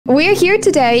we're here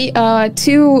today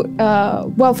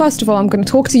well, first of all, I'm going to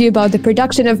talk to you about the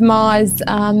production of Mars,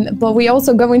 but we're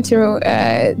also going to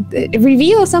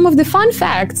reveal some of the fun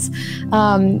facts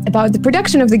about the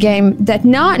production of the game that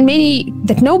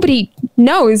nobody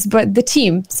knows but the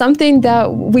team. Something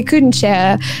that we couldn't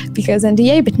share because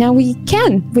NDA, but now we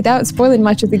can without spoiling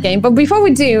much of the game. But before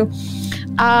we do,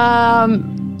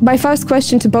 my first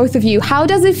question to both of you, how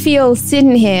does it feel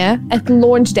sitting here at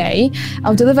launch day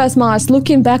of Deliver Us Mars,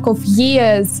 looking back of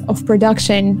years of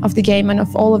production of the game and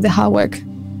of all of the hard work?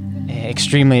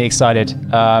 Extremely excited.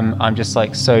 I'm just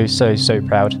like so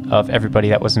proud of everybody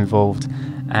that was involved,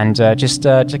 and just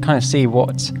to kind of see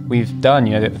what we've done,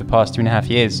 you know, over the past 2.5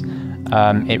 years.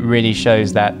 It really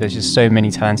shows that there's just so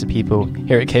many talented people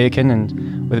here at KeokeN,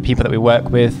 and with the people that we work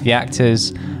with, the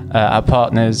actors, our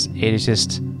partners. It is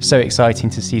just so exciting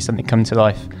to see something come to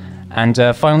life, and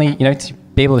finally, you know, to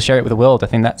be able to share it with the world. I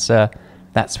think that's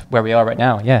where we are right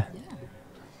now. Yeah.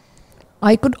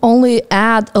 I could only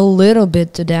add a little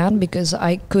bit to that because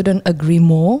I couldn't agree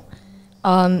more.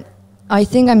 I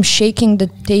think I'm shaking the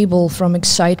table from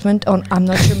excitement. I'm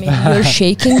not sure, maybe you're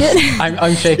shaking it.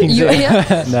 I'm shaking too.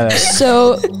 Yeah. No.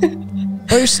 So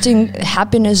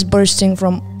happiness bursting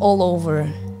from all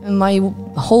over my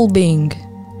whole being.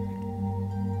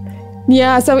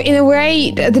 Yeah, so in a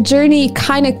way, the journey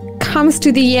kind of comes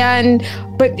to the end,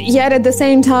 but yet at the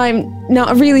same time,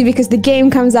 not really, because the game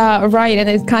comes out right and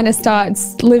it kind of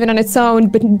starts living on its own,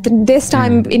 but this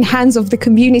time in hands of the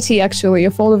community, actually,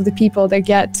 of all of the people that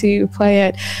get to play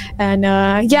it. And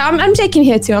yeah, I'm shaking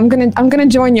here too. I'm gonna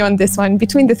join you on this one.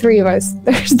 Between the three of us,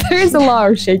 there's a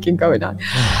lot of shaking going on.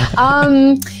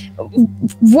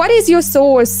 What is your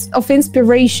source of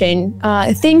inspiration?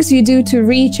 Things you do to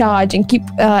recharge and keep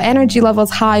energy levels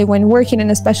high when working,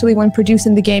 and especially when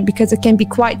producing the game, because it can be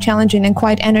quite challenging and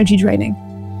quite energy draining.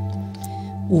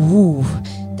 Ooh,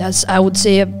 that's, I would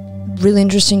say, a really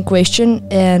interesting question,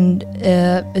 and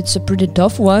it's a pretty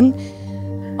tough one.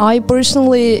 I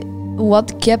personally,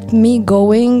 what kept me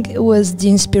going was the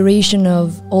inspiration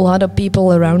of all other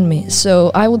people around me.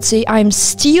 So I would say I'm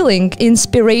stealing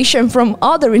inspiration from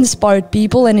other inspired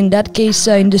people, and in that case,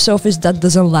 in this office, that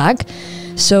doesn't lack.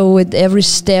 So with every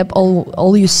step,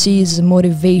 all you see is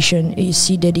motivation. You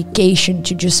see dedication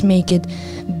to just make it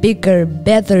bigger,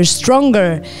 better,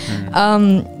 stronger.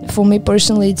 For me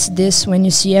personally, it's this: when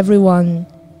you see everyone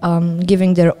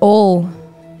giving their all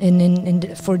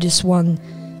for this one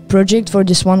project, for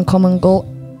this one common goal,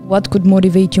 what could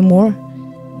motivate you more?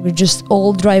 We're just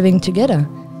all driving together.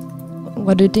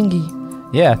 What do you think, Guy?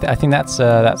 Yeah, I think that's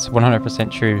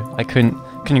 100% true. I couldn't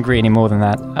agree any more than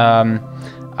that.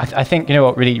 I think, you know,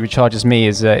 what really recharges me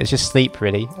is just sleep,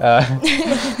 really.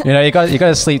 You know, you got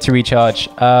to sleep to recharge.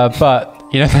 But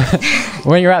you know,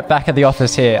 when you're back at the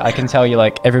office here, I can tell you,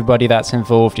 like, everybody that's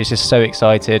involved is just so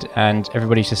excited, and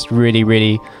everybody's just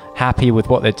really happy with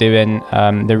what they're doing.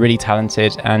 They're really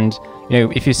talented, and you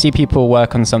know, if you see people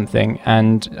work on something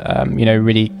and you know,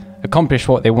 really accomplish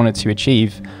what they wanted to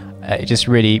achieve, it just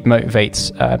really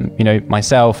motivates you know,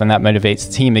 myself, and that motivates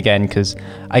the team again, because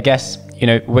I guess, you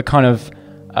know, we kind of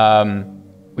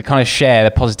share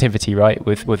the positivity, right,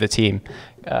 with the team.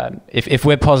 If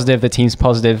we're positive, the team's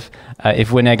positive.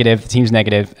 If we're negative, the team's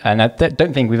negative. And I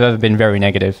don't think we've ever been very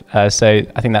negative. So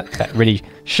I think that really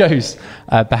shows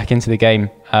back into the game.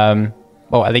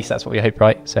 Well, at least that's what we hope,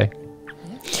 right? So.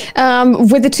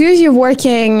 With the two of you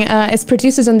working as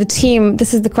producers on the team,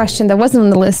 this is the question that wasn't on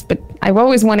the list, but I've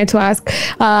always wanted to ask.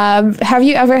 Have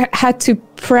you ever had to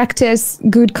practice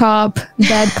good cop,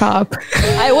 bad cop?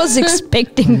 I was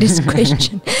expecting this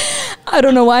question. I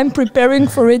don't know why I'm preparing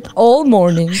for it all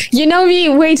morning. You know me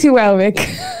way too well, Vic.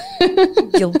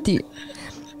 Guilty.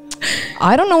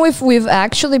 I don't know if we've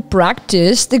actually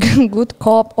practiced the good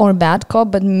cop or bad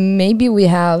cop, but maybe we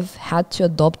have had to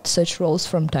adopt such roles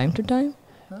from time to time.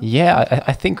 Yeah,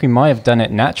 I think we might have done it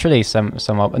naturally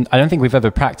somewhat. I don't think we've ever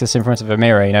practiced in front of a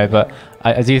mirror, you know, but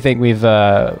I do think we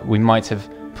might have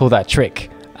pulled that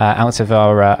trick out of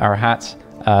our hat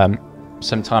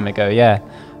some time ago, yeah.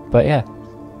 But yeah.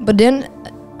 But then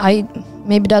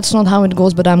maybe that's not how it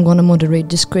goes, but I'm gonna moderate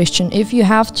this question. If you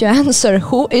have to answer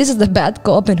who is the bad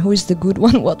cop and who is the good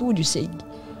one, what would you say?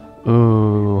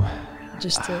 Ooh.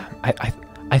 Just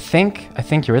I think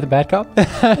you're the bad cop.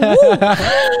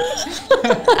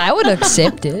 I would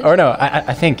accept it. Or no,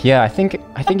 I think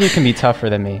you can be tougher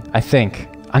than me.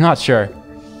 I'm not sure.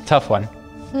 Tough one.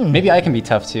 Maybe I can be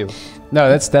tough too. No,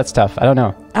 that's tough. I don't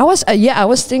know. I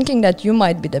was thinking that you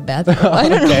might be the bad cop. I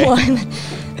don't know why.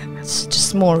 It's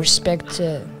just more respect.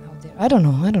 I don't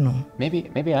know. Maybe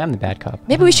I am the bad cop.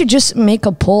 Maybe we should just make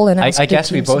a poll and ask I the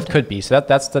guess we teams both if could be. So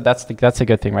that's a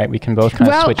good thing, right? We can both kind of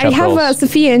Well, switch I up have roles.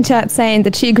 Sophia in chat saying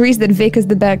that she agrees that Vic is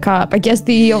the bad cop. I guess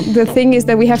the thing is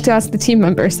that we have to ask the team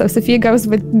members. So Sophia goes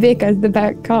with Vic as the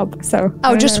bad cop. So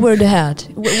Oh, just wear the hat.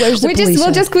 Where's the police we'll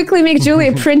hat? just quickly make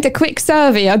Julia print a quick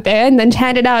survey out there and then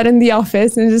hand it out in the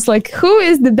office and just like, who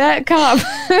is the bad cop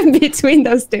between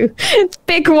those two?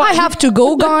 Pick one. I have to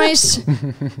go, guys.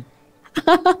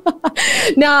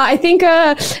 No, I think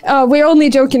we're only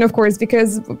joking, of course,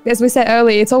 because as we said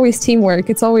earlier, it's always teamwork.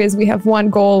 It's always we have one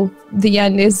goal. The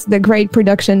end is the great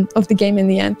production of the game in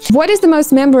the end. What is the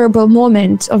most memorable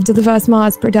moment of the Deliver Us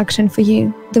Mars production for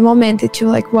you? The moment that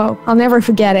you're like, whoa, I'll never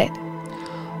forget it.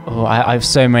 Oh, I have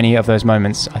so many of those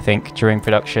moments, I think, during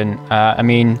production. I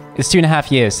mean, it's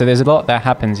 2.5 years, so there's a lot that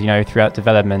happens, throughout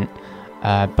development.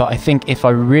 But I think if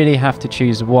I really have to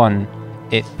choose one,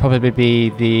 it'd probably be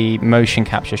the motion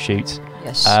capture shoot.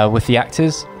 Yes. With the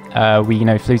actors.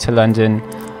 We, flew to London.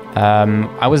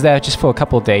 I was there just for a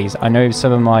couple of days. I know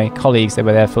some of my colleagues, they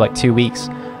were there for like 2 weeks,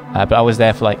 but I was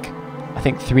there for like, I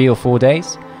think 3 or 4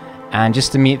 days. And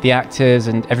just to meet the actors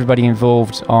and everybody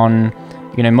involved on,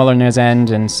 Molyneux's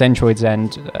end and Centroid's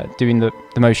end, doing the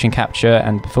motion capture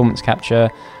and performance capture,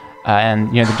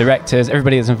 and, the directors,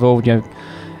 everybody that's involved, you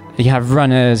have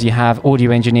runners, you have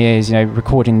audio engineers,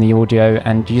 recording the audio,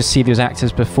 and you just see those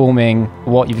actors performing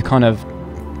what you've kind of,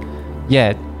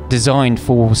 designed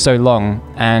for so long,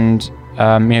 and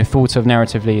thought of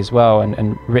narratively as well,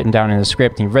 and written down in the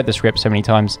script. And you've read the script so many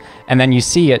times, and then you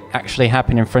see it actually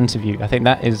happen in front of you. I think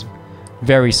that is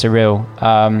very surreal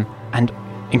and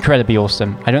incredibly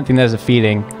awesome. I don't think there's a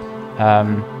feeling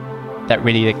that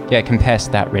really compares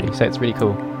to that, really. So it's really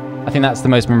cool. I think that's the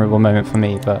most memorable moment for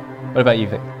me. But what about you,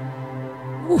 Vic?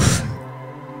 Oof.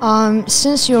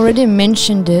 Since you already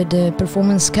mentioned the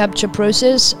performance capture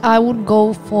process, I would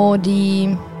go for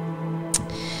the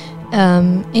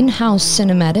in-house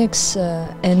cinematics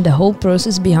and the whole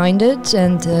process behind it,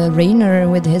 and Rainer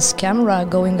with his camera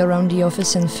going around the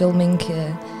office and filming.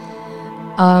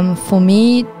 For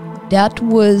me, that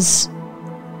was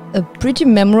a pretty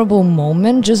memorable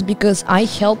moment, just because I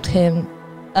helped him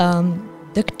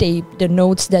duct tape the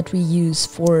notes that we use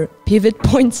for pivot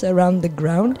points around the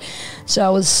ground. So I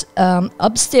was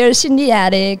upstairs in the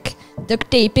attic,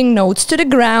 duct taping notes to the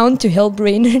ground to help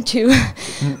Rainer to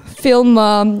film.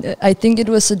 I think it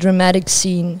was a dramatic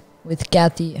scene with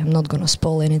Kathy. I'm not gonna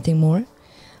spoil anything more.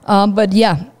 But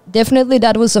yeah, definitely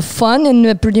that was a fun and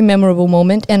a pretty memorable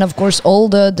moment. And of course, all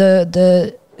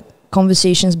the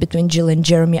conversations between Jill and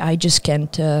Jeremy, I just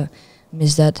can't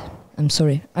miss that. I'm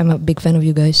sorry. I'm a big fan of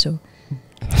you guys, so.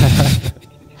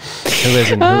 Who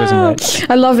isn't right?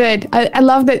 I love it. I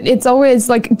love that it's always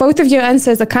like both of your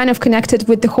answers are kind of connected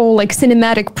with the whole like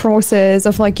cinematic process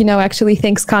of like, actually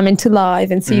things coming to life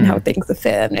and seeing how things are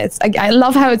filmed. It's I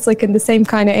love how it's like in the same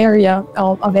kind of area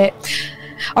of it.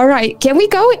 All right, can we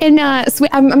go in?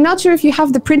 I'm not sure if you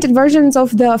have the printed versions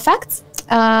of the facts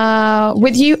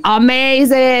with you.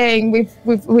 Amazing,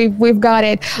 we've got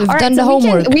it. We've done the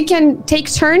homework. We can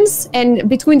take turns, and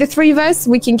between the three of us,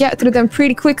 we can get through them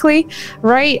pretty quickly,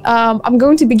 right? I'm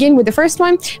going to begin with the first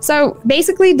one. So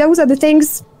basically, those are the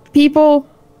things people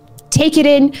take it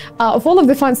in of all of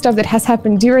the fun stuff that has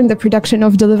happened during the production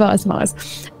of Deliver Us Mars.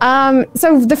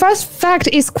 So the first fact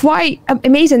is quite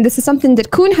amazing. This is something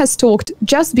that Koen has talked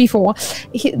just before,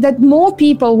 that more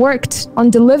people worked on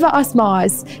Deliver Us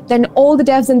Mars than all the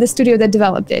devs in the studio that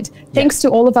developed it, thanks to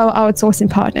all of our outsourcing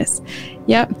partners.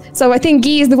 Yeah. So I think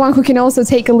Guy is the one who can also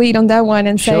take a lead on that one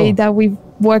and say that we've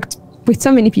worked with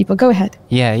so many people. Go ahead.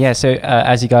 Yeah. So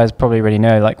as you guys probably already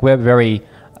know, like we're very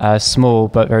small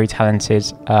but very talented,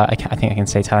 I think I can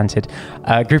say talented,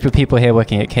 group of people here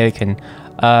working at KeokeN.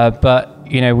 But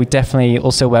we definitely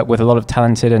also work with a lot of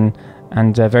talented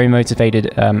and very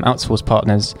motivated outsourced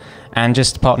partners, and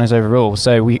just partners overall.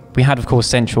 So we had, of course,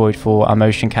 Centroid for our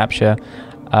motion capture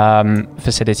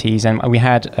facilities, and we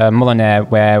had Molyneux,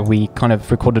 where we kind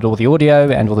of recorded all the audio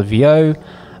and all the VO,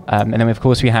 and then of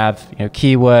course we have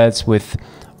keywords with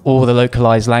all the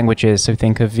localized languages. So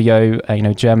think of VO,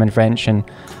 German, French, and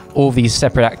all these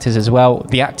separate actors as well.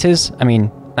 The actors, I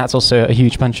mean, that's also a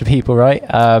huge bunch of people, right?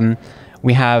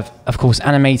 We have, of course,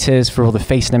 animators for all the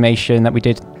face animation that we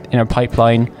did in our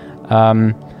pipeline.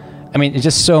 I mean, it's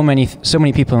just so many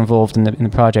people involved in the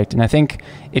project. And I think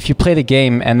if you play the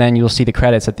game and then you'll see the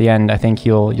credits at the end, I think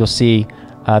you'll see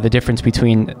the difference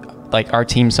between like our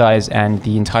team size and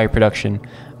the entire production.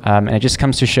 And it just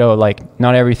comes to show like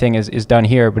not everything is done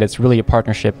here, but it's really a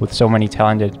partnership with so many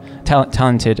talented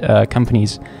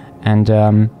companies. And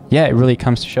it really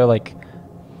comes to show like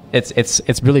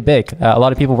it's really big. A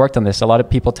lot of people worked on this. A lot of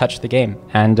people touched the game,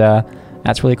 and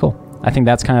that's really cool. I think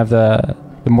that's kind of the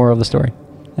moral of the story.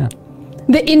 Yeah.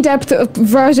 The in-depth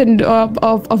version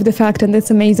of the fact, and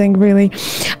it's amazing, really.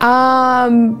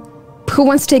 Who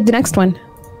wants to take the next one?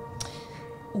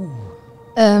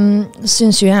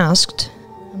 Since you asked,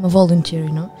 I'm a volunteer,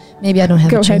 you know. Maybe I don't have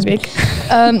Go a chance. ahead,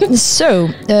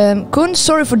 Vik. Koen,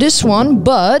 sorry for this one,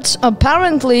 but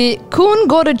apparently Koen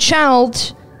got a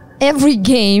child every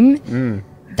game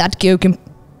that KeokeN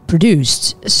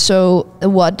produced. So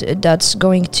that's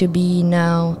going to be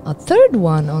now a third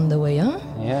one on the way, huh?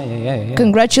 Yeah.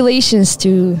 Congratulations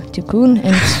to Koen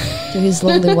and to his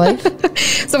lovely wife.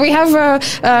 So we have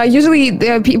usually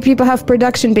people have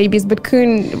production babies, but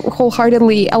Koen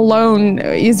wholeheartedly alone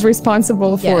is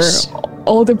responsible for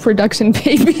all the production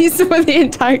babies for the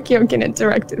entire KeokeN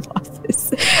Interactive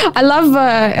office. I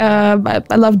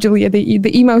love Julia,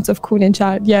 the emotes of Koen in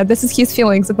chat. Yeah, this is his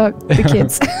feelings about the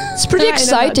kids. It's pretty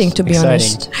exciting, to be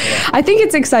honest. I think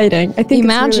it's exciting. I think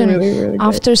imagine it's really, really, really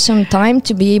after some time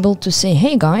to be able to say,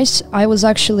 hey guys, I was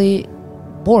actually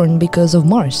born because of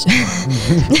Mars.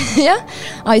 Yeah,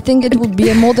 I think it would be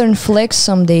a modern flex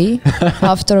someday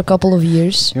after a couple of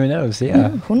years. Who knows? Yeah,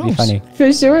 who knows? Be funny.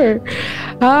 For sure.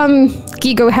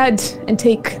 Guy, go ahead and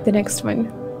take the next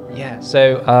one. Yeah,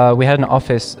 so we had an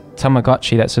office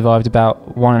Tamagotchi that survived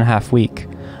about 1.5 weeks,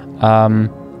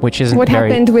 which isn't what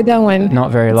happened with that one? Not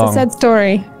very long. It's a sad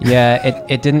story. Yeah,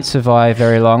 it didn't survive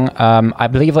very long. I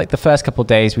believe like the first couple of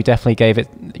days we definitely gave it,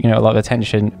 a lot of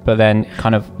attention, but then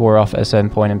kind of wore off at a certain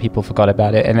point and people forgot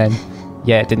about it, and then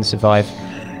it didn't survive.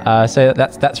 So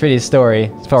that's really the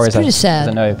story as far as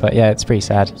I know. But yeah, it's pretty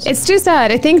sad. It's too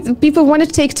sad. I think people wanted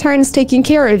to take turns taking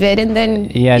care of it, and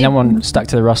then no one stuck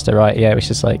to the roster, right? Yeah, it was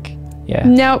just like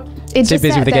no, it's too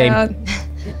busy with the game.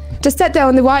 Just sat down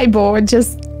on the whiteboard,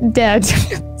 just dead.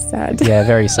 Sad. Yeah,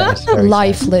 very sad. Very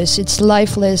lifeless. Sad. Its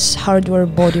lifeless hardware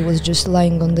body was just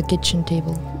lying on the kitchen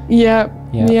table. Yeah.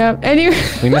 Anyway,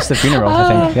 we missed the funeral.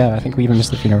 I think. Yeah, I think we even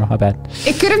missed the funeral. How bad?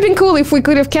 It could have been cool if we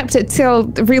could have kept it till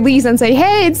release and say,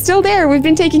 "Hey, it's still there. We've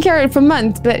been taking care of it for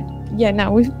months." But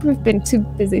no, we've been too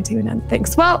busy doing other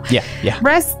things. Well,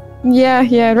 rest.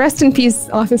 Yeah. Rest in peace,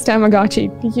 Office Tamagotchi.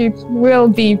 You will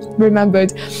be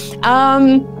remembered.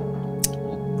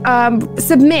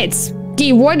 Submit.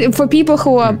 Guy, what for people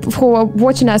who are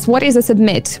watching us? What is a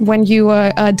submit when you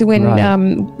are doing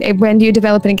when you're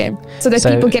developing a game, so that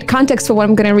people get context for what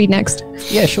I'm going to read next?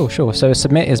 Yeah, sure. So a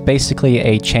submit is basically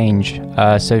a change.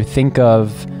 So think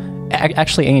of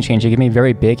actually any change. It can be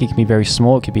very big. It can be very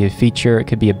small. It could be a feature. It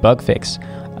could be a bug fix.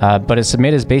 But a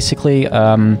submit is basically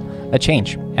a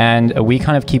change, and we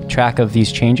kind of keep track of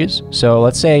these changes. So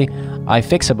let's say I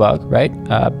fix a bug, right?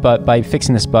 But by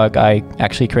fixing this bug, I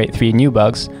actually create 3 new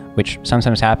bugs, which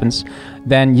sometimes happens.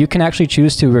 Then you can actually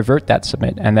choose to revert that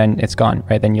submit, and then it's gone,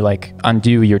 right? Then you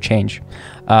undo your change.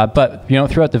 But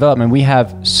throughout development, we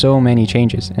have so many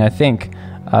changes, and I think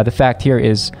the fact here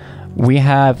is we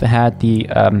have had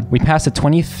we passed the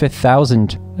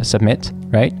 25,000 submit,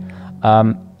 right?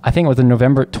 I think it was on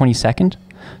November 22nd.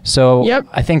 So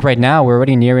I think right now we're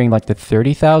already nearing the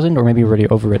 30,000, or maybe we're already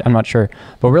over it. I'm not sure,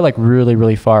 but we're really,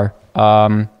 really far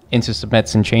into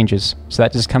submits and changes. So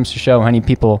that just comes to show how many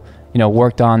people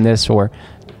worked on this or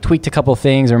tweaked a couple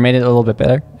things or made it a little bit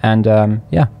better. And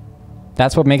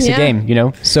that's what makes a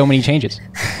game. So many changes.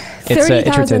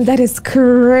 30,000, that is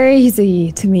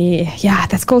crazy to me. Yeah,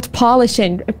 that's called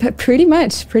polishing. Pretty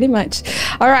much.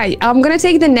 All right, I'm going to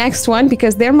take the next one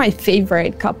because they're my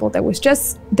favorite couple that was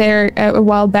just there a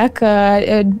while back.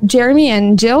 Jeremy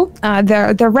and Jill.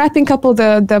 They're rapping couple,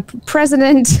 the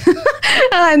president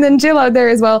and then Jill out there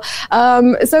as well.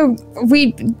 So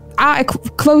we are a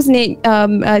close-knit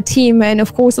team, and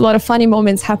of course a lot of funny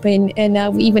moments happen,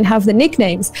 and we even have the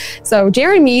nicknames. So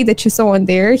Jeremy, that you saw on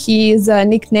there, he is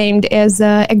nicknamed as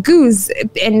a goose,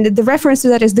 and the reference to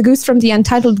that is the goose from the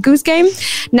Untitled Goose Game.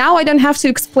 Now I don't have to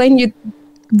explain you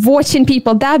watching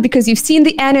people that, because you've seen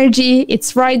the energy,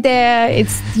 it's right there,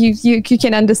 it's you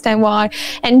can understand why.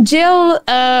 And Jill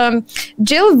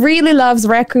really loves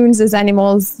raccoons as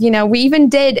animals. We even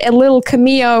did a little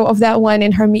cameo of that one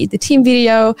in her Meet the Team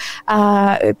video.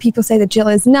 People say that Jill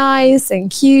is nice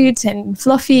and cute and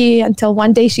fluffy until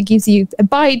one day she gives you a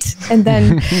bite, and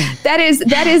then that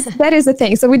is the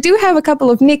thing. So we do have a couple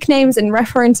of nicknames and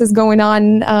references going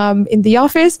on in the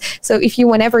office. So if you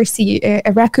whenever see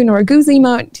a raccoon or a goose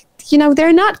emote,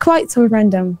 they're not quite so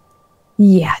random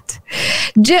yet.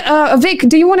 Vik,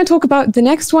 do you want to talk about the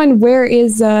next one? Where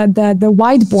is the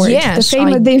whiteboard? Yes,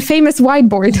 the famous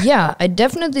whiteboard. Yeah, I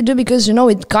definitely do, because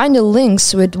it kind of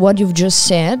links with what you've just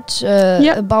said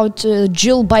about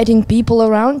Jill biting people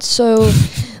around. So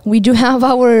we do have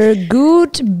our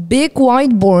good big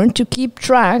whiteboard to keep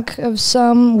track of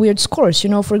some weird scores. You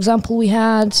know, for example, we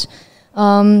had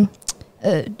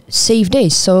save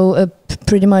days. So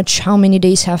pretty much how many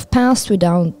days have passed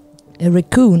without a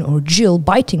raccoon or Jill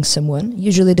biting someone.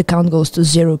 Usually the count goes to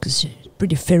 0 because you're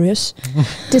pretty furious.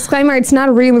 Disclaimer, it's not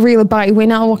a real bite. We're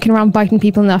not walking around biting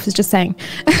people enough, it's just saying.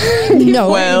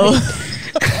 No. Well,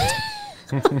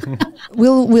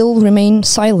 We'll remain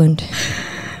silent.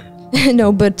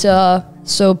 No, but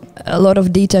so a lot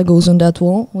of data goes on that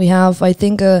wall. We have, I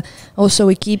think, also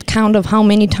we keep count of how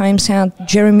many times had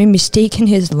Jeremy mistaken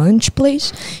his lunch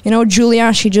place. You know,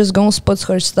 Julia, she just goes, puts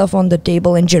her stuff on the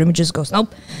table, and Jeremy just goes,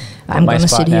 nope, I'm My gonna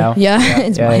spot sit here. now. Yeah,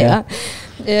 it's my.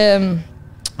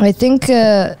 I think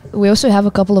we also have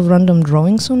a couple of random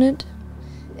drawings on it.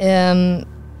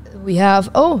 We have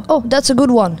that's a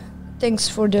good one. Thanks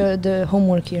for the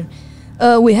homework here.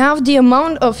 We have the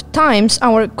amount of times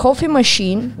our coffee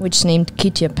machine, which is named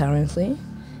Kitty apparently.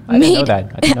 I didn't know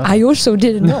that. I didn't know I also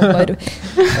didn't know, by the way.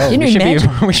 Can you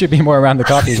imagine? we should be more around the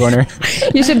coffee corner.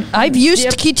 You should. I've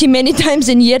used Kitty many times,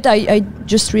 and yet I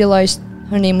just realized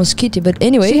her name was Kitty. But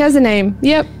anyway, She has a name.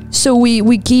 Yep. so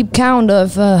we keep count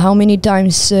of how many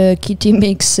times Kitty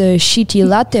makes shitty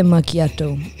latte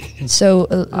macchiato. So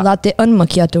latte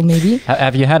unmacchiato maybe.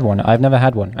 Have you had one? I've never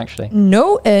had one, actually.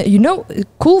 No, you know,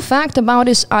 cool fact about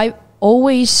is I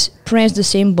always press the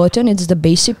same button. It's the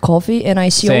basic coffee, and I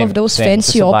see all Same, of those same.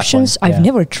 fancy Just a black options. one, yeah. I've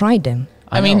never tried them.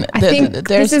 I mean, I think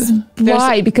this is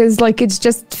why, because like it's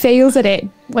just fails at it.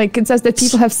 Like it says that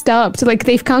people have stopped. Like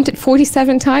they've counted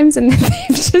 47 times and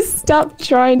they've just stopped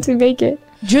trying to make it.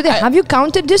 Julia, have you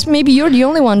counted this? Maybe you're the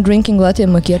only one drinking latte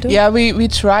macchiato. Yeah, we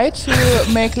tried to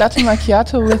make latte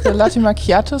macchiato with the latte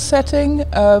macchiato setting,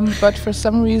 but for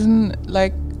some reason,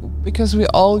 like because we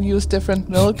all use different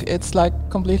milk, it's like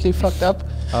completely fucked up.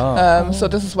 So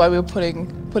this is why we're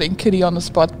putting Kitty on the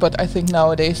spot. But I think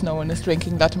nowadays no one is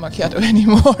drinking latte macchiato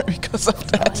anymore because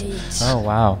of that. Right. Oh,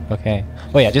 wow. Okay.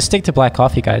 Well, yeah, just stick to black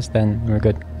coffee, guys. Then we're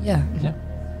good. Yeah.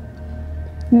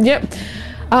 Yep.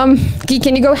 Guy,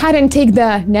 can you go ahead and take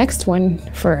the next one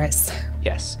for us?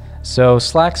 Yes. So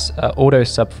Slack's auto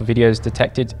sub for videos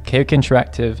detected KeokeN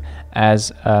Interactive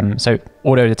as so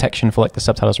auto detection for like the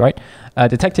subtitles, right?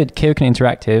 Detected KeokeN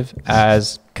Interactive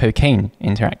as KeokeN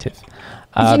Interactive.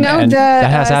 You know and the that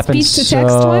has happened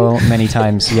speech-to-text so one? many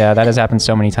times. Yeah, that has happened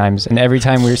so many times. And every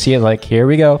time we see it, like, here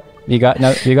we go. You got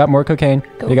more cocaine.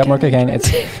 You got more cocaine.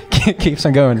 It keeps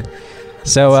on going.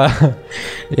 So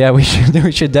yeah, we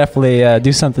should definitely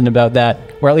do something about that,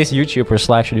 or at least YouTube or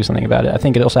Slack should do something about it. I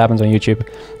think it also happens on YouTube.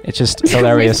 It's just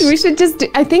hilarious. we should just.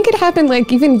 I think it happened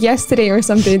like even yesterday or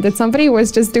something that somebody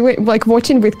was just doing like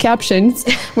watching with captions,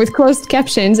 with closed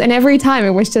captions, and every time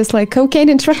it was just like KeokeN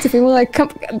Interactive. And we're like,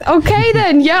 okay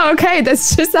then, yeah, okay,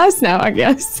 that's just us now, I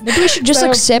guess. Maybe we should just So,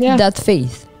 accept yeah. that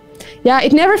faith. Yeah,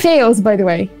 it never fails, by the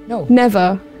way. No.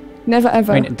 Never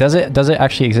ever. I mean, does it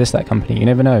actually exist, that company? You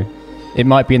never know. It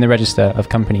might be in the register of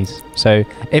companies. So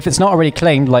if it's not already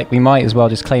claimed, like, we might as well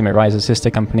just claim it, right, as a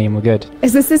sister company, and we're good.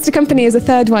 As the sister company is a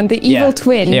third one, the evil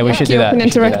twin. Yeah, we should do that. KeokeN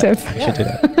Interactive. We should do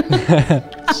that.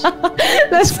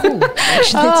 That's cool.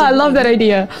 I love that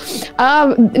idea.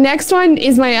 Next one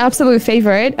is my absolute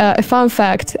favorite. A fun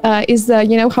fact is,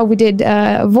 you know how we did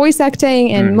voice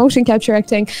acting and motion capture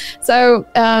acting. So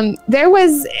there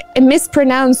was a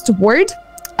mispronounced word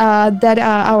that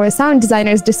our sound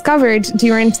designers discovered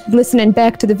during listening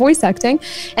back to the voice acting.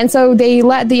 And so they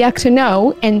let the actor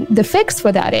know. And the fix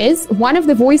for that is one of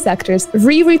the voice actors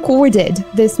re-recorded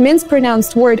this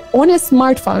mispronounced word on a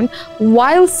smartphone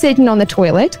while sitting on the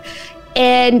toilet.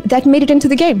 And that made it into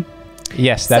the game.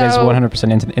 Yes, that is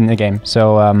 100% in the game.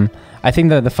 So I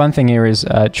think the fun thing here is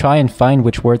try and find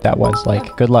which word that was.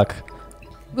 Like, good luck.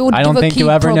 We would I don't give a think key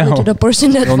you'll ever probably know. to the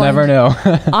person that You'll finds never it. know.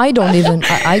 I don't even.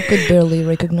 I could barely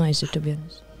recognize it, to be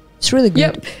honest. It's really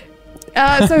good.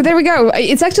 Yep. So there we go.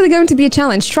 It's actually going to be a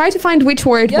challenge. Try to find which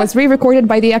word was re-recorded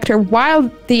by the actor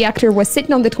while the actor was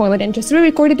sitting on the toilet, and just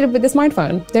re-recorded it with the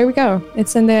smartphone. There we go.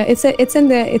 It's in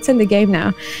the game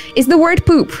now. Is the word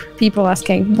poop? People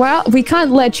asking. Well, we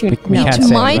can't let you We know. can't It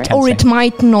say, might we can't or say. it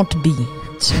might not be.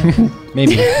 So,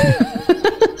 Maybe.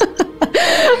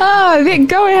 Vic,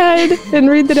 go ahead and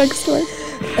read the next one.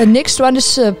 next one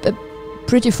is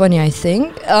pretty funny, I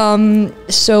think.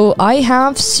 So I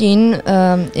have seen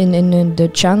in the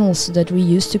channels that we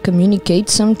use to communicate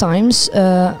sometimes,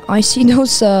 I see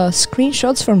those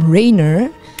screenshots from Rainer.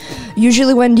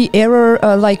 Usually when the error,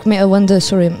 when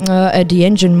the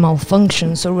engine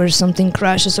malfunctions or where something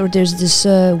crashes or there's this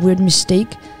weird mistake,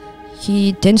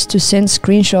 he tends to send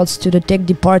screenshots to the tech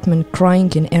department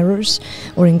crying in errors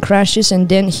or in crashes, and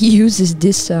then he uses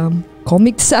this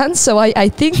Comic Sans, so I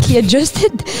think he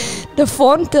adjusted the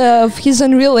font of his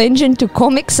Unreal Engine to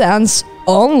Comic Sans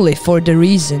only for the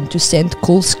reason to send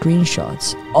cool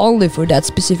screenshots. Only for that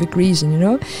specific reason, you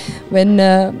know? When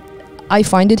I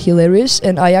find it hilarious,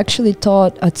 and I actually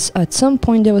thought at some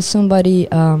point there was somebody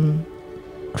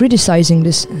criticizing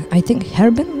this. I think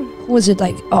Herben, was it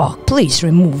like, oh, please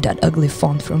remove that ugly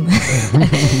font from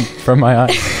from my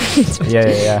eyes.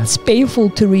 Yeah. It's painful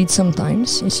to read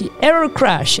sometimes. You see error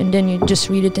crash, and then you just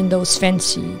read it in those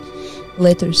fancy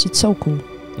letters. It's so cool.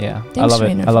 Yeah, Thanks, I love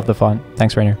Rainer. it. I love the font.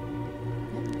 Thanks, Rainer.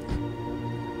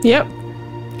 Yep.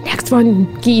 Next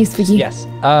one, Geese, for you. Yes.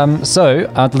 So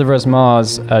our Deliverers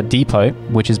Mars depot,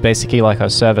 which is basically like our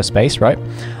server space, right,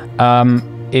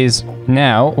 is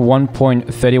now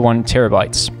 1.31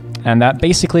 terabytes. And that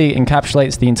basically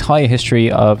encapsulates the entire history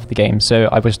of the game. So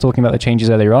I was talking about the changes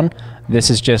earlier on.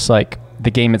 This is just like the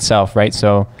game itself, right?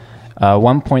 So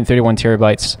 1.31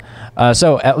 terabytes.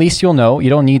 So at least you'll know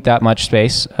you don't need that much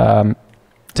space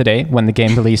today when the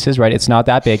game releases, right? It's not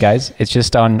that big, guys. It's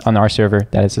just on our server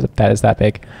that is that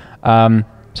big.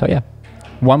 So yeah,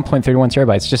 1.31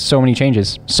 terabytes. Just so many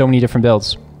changes, so many different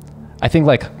builds. I think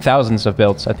like thousands of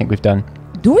builds I think we've done.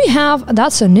 Do we have,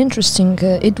 that's an interesting,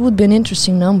 it would be an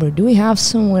interesting number. Do we have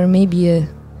somewhere maybe a,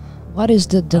 what is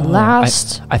the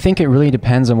last? I think it really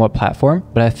depends on what platform,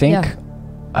 but I think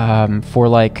for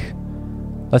like,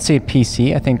 let's say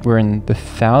PC, I think we're in the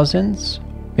thousands,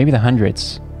 maybe the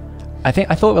hundreds. I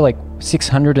thought we're like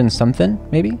 600 and something,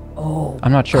 maybe? Oh,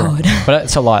 I'm not sure, God. But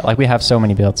it's a lot. Like we have so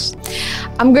many builds.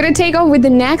 I'm going to take on with the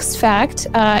next fact.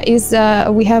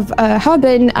 We have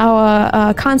Hoelen,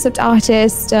 our concept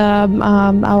artist,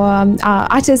 our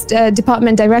artist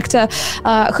department director,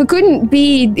 who couldn't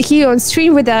be here on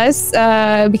stream with us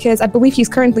because I believe he's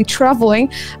currently traveling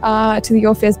to the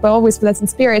office, but always with us in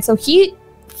spirit. So he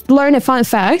learned a fun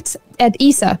fact at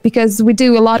ESA, because we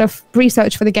do a lot of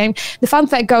research for the game. The fun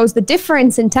fact goes, the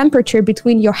difference in temperature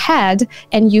between your head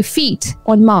and your feet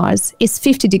on Mars is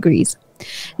 50 degrees.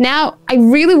 Now, I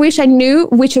really wish I knew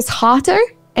which is hotter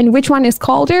and which one is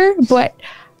colder, but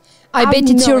I bet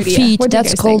it's no your idea. feet. What do you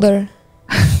That's guys colder.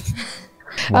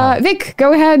 Vic,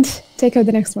 go ahead. Take out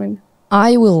the next one.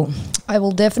 I will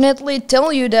definitely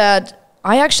tell you that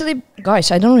I actually, guys,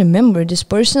 I don't remember this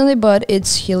personally, but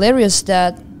it's hilarious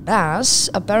that Bass,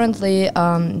 apparently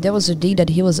there was a day that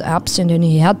he was absent and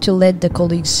he had to let the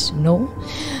colleagues know,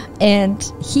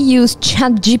 and he used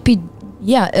ChatGPT.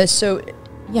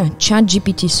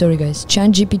 ChatGPT. Sorry, guys,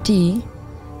 ChatGPT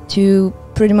to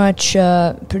pretty much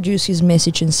produce his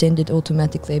message and send it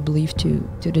automatically, I believe, to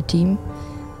the team.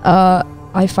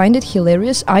 I find it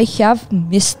hilarious. I have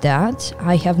missed that.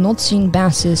 I have not seen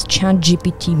Bass's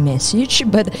ChatGPT message,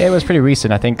 but It was pretty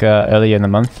recent. I think earlier in the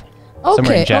month.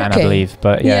 Somewhere in Jan, I believe.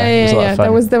 But yeah, it was a lot of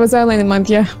fun. That was early in the month.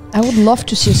 Yeah. I would love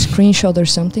to see a screenshot or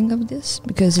something of this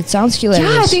because it sounds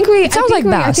hilarious. Yeah, it sounds like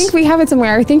Bass. I think we have it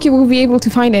somewhere. I think you will be able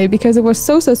to find it because it was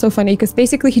so funny. Because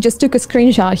basically, he just took a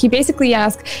screenshot. He basically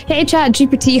asked, "Hey,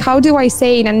 ChatGPT, how do I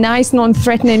say in a nice,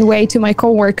 non-threatening way to my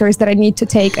coworkers that I need to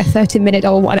take a 30-minute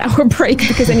or 1 hour break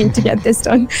because I need to get this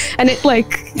done?" And it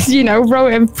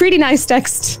wrote a pretty nice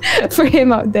text for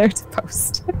him out there to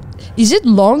post. Is it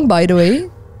long, by the way?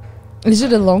 Is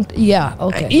it a long? Yeah.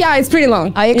 Okay. Yeah, it's pretty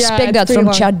long. I expect that from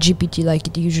long. ChatGPT, like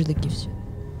it usually gives you.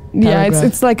 Yeah,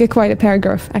 it's like quite a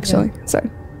paragraph actually. Yeah. So.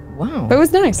 Wow. But it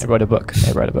was nice. I wrote a book.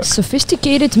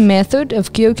 Sophisticated method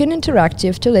of KeokeN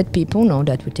Interactive to let people know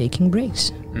that we're taking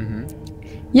breaks. Mm-hmm.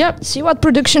 Yep. See what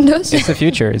production does? It's the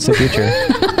future. It's the future.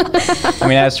 I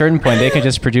mean, at a certain point, they can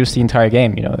just produce the entire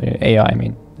game. The AI. I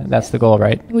mean, that's the goal,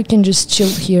 right? We can just chill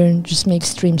here and just make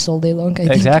streams all day long. I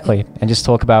think. Exactly, and just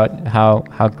talk about how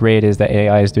great it is that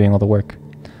AI is doing all the work.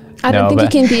 I don't think you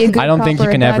can be a good I don't cop think or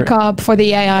you can a bad ever cop for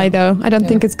the AI though. I don't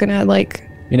think it's gonna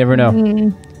You never know.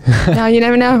 No, you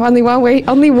never know. Only one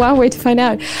way to find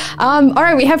out. All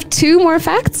right, we have 2 more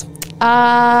facts.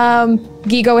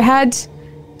 Guy, go ahead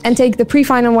and take the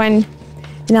pre-final one,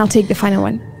 and I'll take the final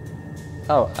one.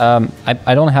 Oh,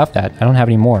 I don't have that. I don't have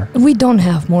any more. We don't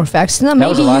have more facts. No, That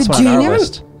was the last one on our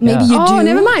list. Maybe you do. Oh,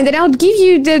 never mind. Then I'll give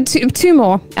you the two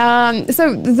more.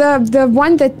 So the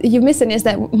one that you're missing is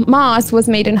that Mars was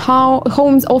made in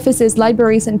homes, offices,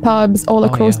 libraries, and pubs all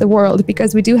across the world,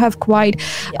 because we do have quite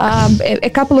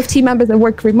a couple of team members that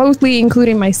work remotely,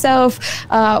 including myself.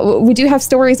 We do have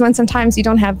stories when sometimes you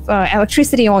don't have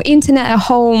electricity or internet at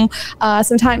home.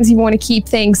 Sometimes you want to keep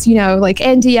things, like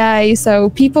NDA. So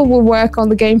people will work on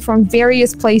the game from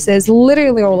various places,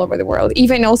 literally all over the world,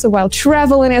 even also while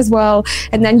traveling as well.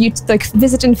 And then then you like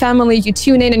visiting family, you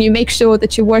tune in and you make sure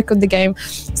that you work on the game.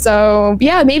 So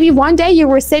yeah, maybe one day you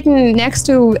were sitting next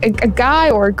to a guy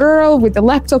or a girl with a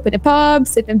laptop in a pub,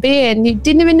 sipping beer, and you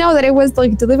didn't even know that it was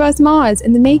like Delivers Mars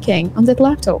in the making on that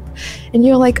laptop. And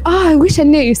you're like, oh, I wish I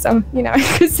knew. So, you know, I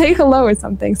could say hello or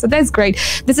something. So that's great.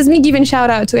 This is me giving shout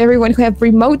out to everyone who have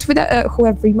remote with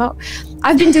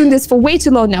I've been doing this for way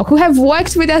too long now, who have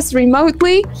worked with us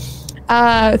remotely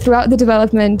throughout the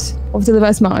development of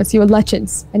Delivers Mars. You're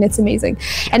legends, and it's amazing.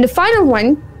 And the final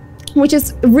one, which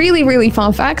is really, really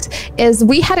fun fact, is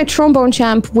we had a trombone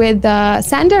champ with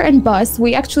Sander and Buzz.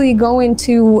 We actually going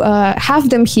to have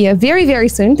them here very, very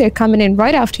soon. They're coming in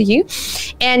right after you.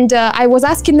 And I was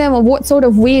asking them what sort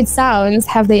of weird sounds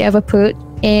have they ever put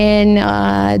in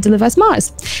Delivers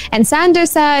Mars. And Sander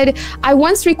said, I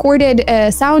once recorded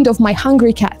a sound of my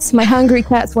hungry cats. My hungry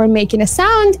cats were making a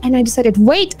sound, and I decided,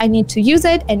 wait, I need to use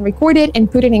it and record it and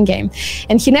put it in game.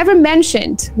 And he never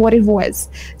mentioned what it was.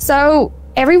 So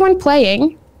everyone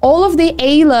playing, all of the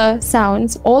Ayla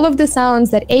sounds, all of the sounds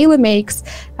that Ayla makes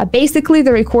are basically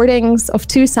the recordings of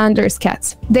two Sander's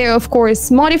cats. They're of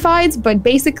course modified, but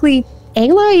basically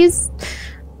Ayla is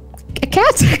a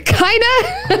cat, kinda,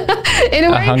 in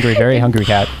a way. Hungry, very hungry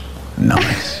cat.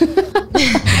 Nice.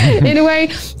 In a way,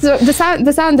 so the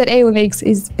sound that Ayla makes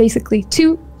is basically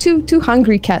two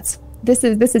hungry cats. This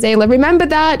is Ayla. Remember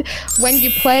that when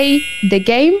you play the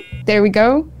game. There we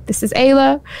go. This is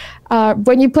Ayla.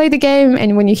 When you play the game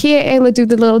and when you hear Ayla do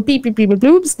the little beep beep beep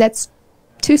bloops, that's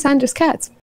two Sander's cats.